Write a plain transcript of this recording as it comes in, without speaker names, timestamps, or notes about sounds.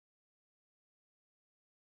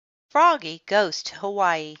Froggy goes to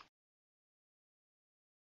Hawaii.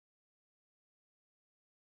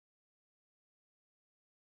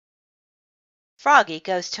 Froggy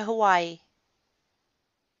Goes to Hawaii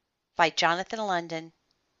by Jonathan London.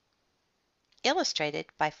 Illustrated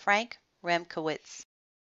by Frank Remkowitz.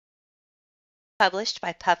 Published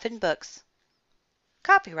by Puffin Books.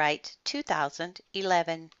 Copyright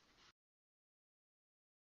 2011.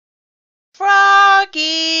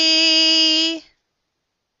 "Froggy!"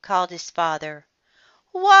 called his father.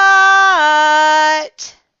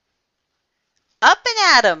 "What?" "Up and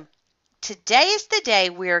at 'em! Today is the day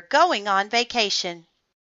we're going on vacation."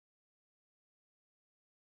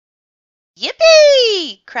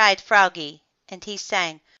 "Yippee!" cried Froggy, and he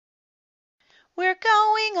sang, "We're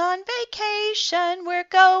going on vacation, we're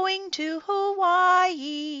going to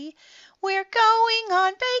Hawaii. We're going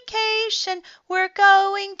on vacation, we're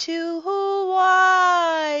going to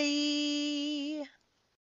Hawaii."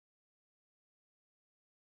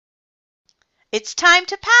 "It's time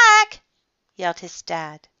to pack!" yelled his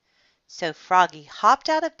dad. So Froggy hopped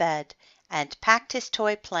out of bed and packed his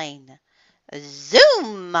toy plane.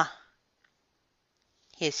 Zoom!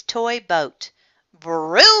 His toy boat.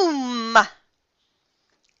 Vroom!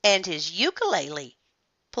 And his ukulele.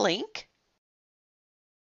 Plink!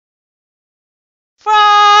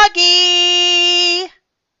 "Froggy!"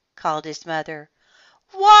 called his mother.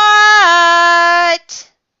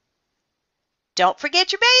 "What?" "Don't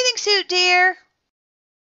forget your bathing suit, dear."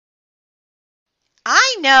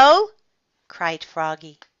 "I know!" cried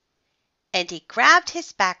Froggy, and he grabbed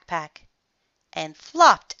his backpack and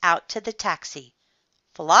flopped out to the taxi.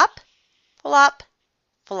 Flop, flop,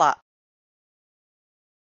 flop.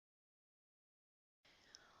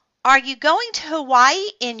 "Are you going to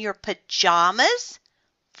Hawaii in your pajamas?"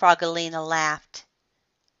 Froggalina laughed.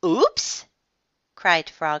 "Oops!" cried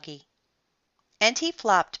Froggy, and he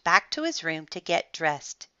flopped back to his room to get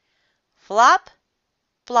dressed. Flop,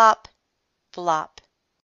 flop, flop.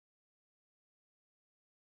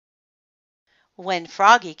 When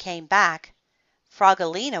Froggy came back,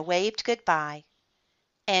 Froggalina waved good-bye,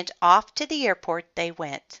 and off to the airport they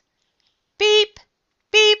went. Beep,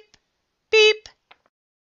 beep, beep.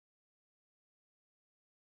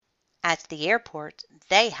 At the airport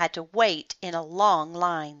they had to wait in a long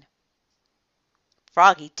line.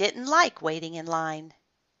 Froggy didn't like waiting in line.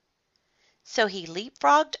 So he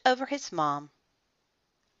leapfrogged over his mom.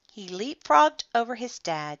 He leapfrogged over his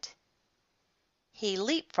dad. He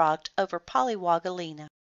leapfrogged over Pollywoggalina.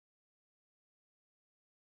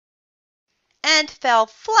 And fell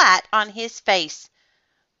flat on his face.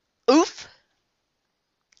 Oof!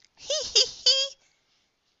 Hee hee hee!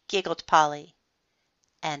 Giggled Polly.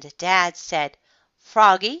 And Dad said,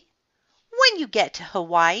 "Froggy, when you get to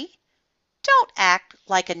Hawaii, don't act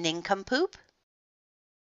like a nincompoop."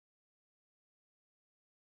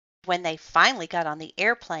 When they finally got on the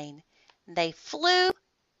airplane, they flew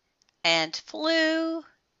and flew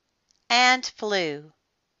and flew.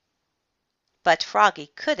 But Froggy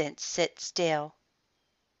couldn't sit still.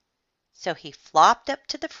 So he flopped up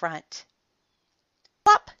to the front.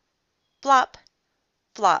 Flop, flop,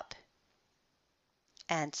 flop,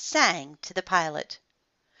 and sang to the pilot.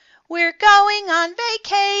 "We're going on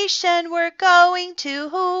vacation, we're going to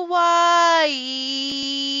Hawaii."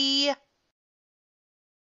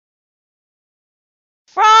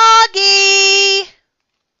 "Froggy!"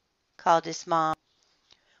 called his mom.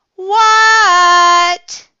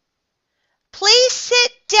 "What?" "Please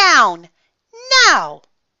sit down, now."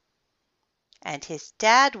 And his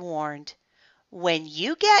dad warned, "When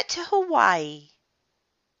you get to Hawaii—"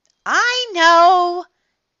 "I know!"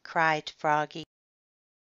 cried Froggy.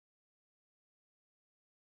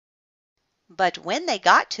 But when they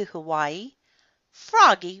got to Hawaii,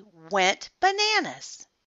 Froggy went bananas.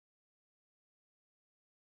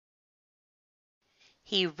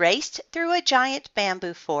 He raced through a giant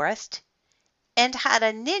bamboo forest and had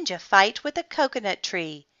a ninja fight with a coconut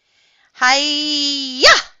tree.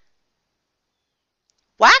 Hi-ya!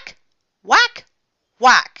 Whack, whack,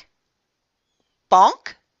 whack.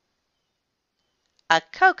 Bonk! A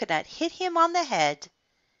coconut hit him on the head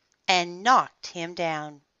and knocked him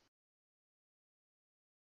down.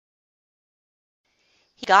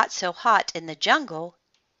 He got so hot in the jungle,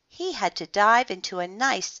 he had to dive into a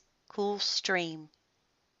nice, cool stream,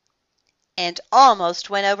 and almost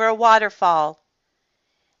went over a waterfall.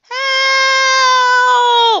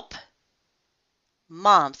 "Help!"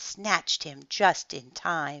 Mom snatched him just in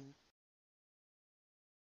time.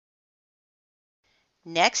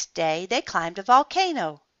 Next day they climbed a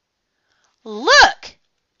volcano. "Look!"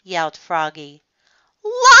 yelled Froggy.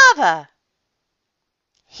 "Lava!"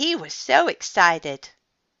 He was so excited.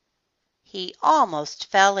 He almost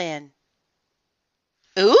fell in.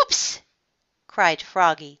 "Oops!" cried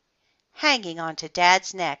Froggy, hanging on to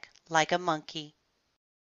Dad's neck like a monkey.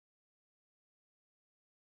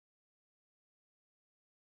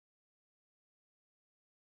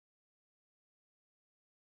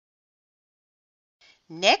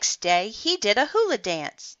 Next day he did a hula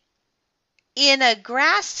dance in a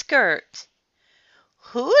grass skirt.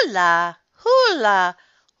 Hula, hula,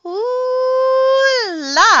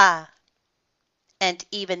 hula! And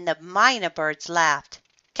even the mynah birds laughed.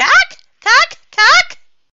 Cack, cack, cack!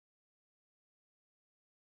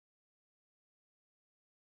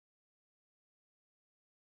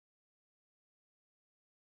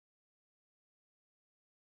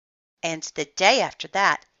 And the day after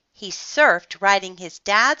that, he surfed riding his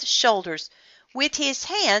dad's shoulders with his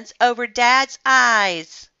hands over Dad's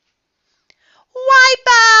eyes. Wipe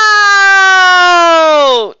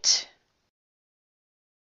out!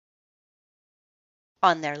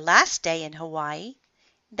 On their last day in Hawaii,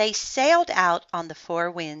 they sailed out on the four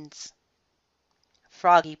winds.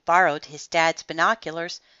 Froggy borrowed his dad's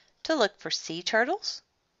binoculars to look for sea turtles,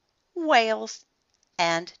 whales,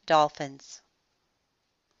 and dolphins.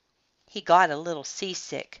 He got a little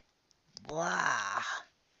seasick. Blah!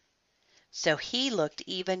 So he looked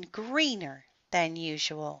even greener than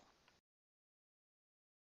usual.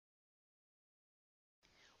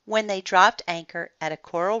 When they dropped anchor at a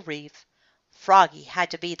coral reef, Froggy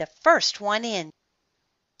had to be the first one in.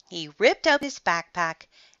 He ripped open his backpack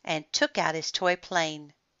and took out his toy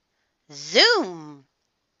plane. Zoom!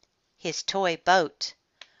 His toy boat.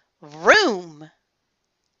 Vroom!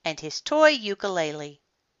 And his toy ukulele.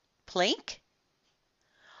 Plink!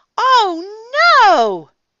 "Oh,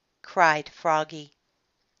 no!" cried Froggy.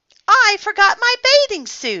 "I forgot my bathing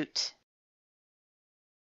suit."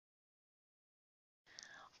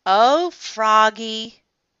 "Oh, Froggy,"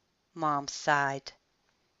 Mom sighed.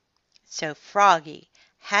 So Froggy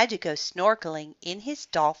had to go snorkeling in his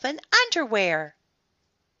dolphin underwear.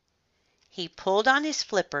 He pulled on his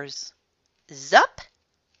flippers. Zup!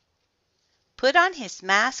 Put on his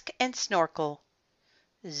mask and snorkel.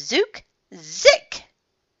 Zook! Zick!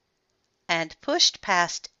 And pushed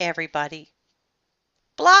past everybody.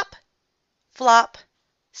 Blop! Flop!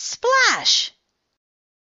 Splash!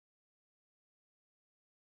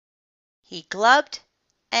 He glubbed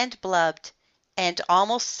and blubbed and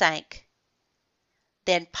almost sank,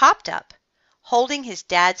 then popped up, holding his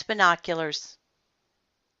dad's binoculars.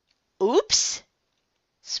 "Oops!"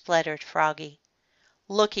 spluttered Froggy,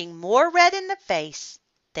 looking more red in the face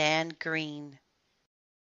than green.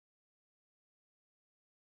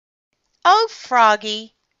 "Oh,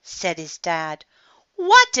 Froggy," said his dad,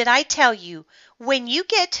 "what did I tell you? When you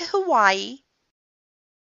get to Hawaii—"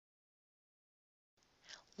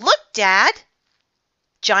 "Look, Dad!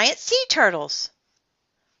 Giant sea turtles!"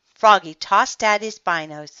 Froggy tossed Dad his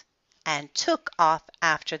binos and took off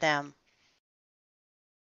after them.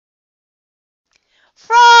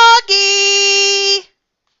 "Froggy!"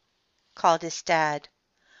 called his dad.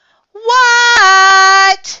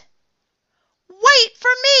 "What?" "Wait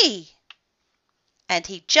for me!" And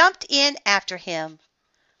he jumped in after him.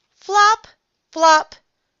 Flop, flop,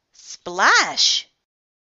 splash!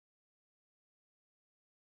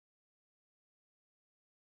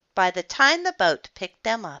 By the time the boat picked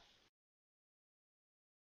them up,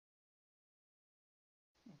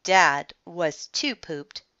 Dad was too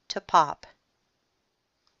pooped to pop.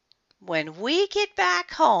 "When we get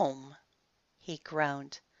back home," he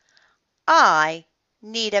groaned, "I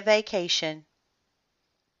need a vacation."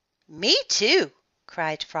 "Me too!"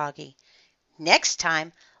 cried Froggy. "Next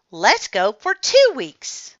time let's go for 2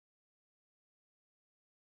 weeks."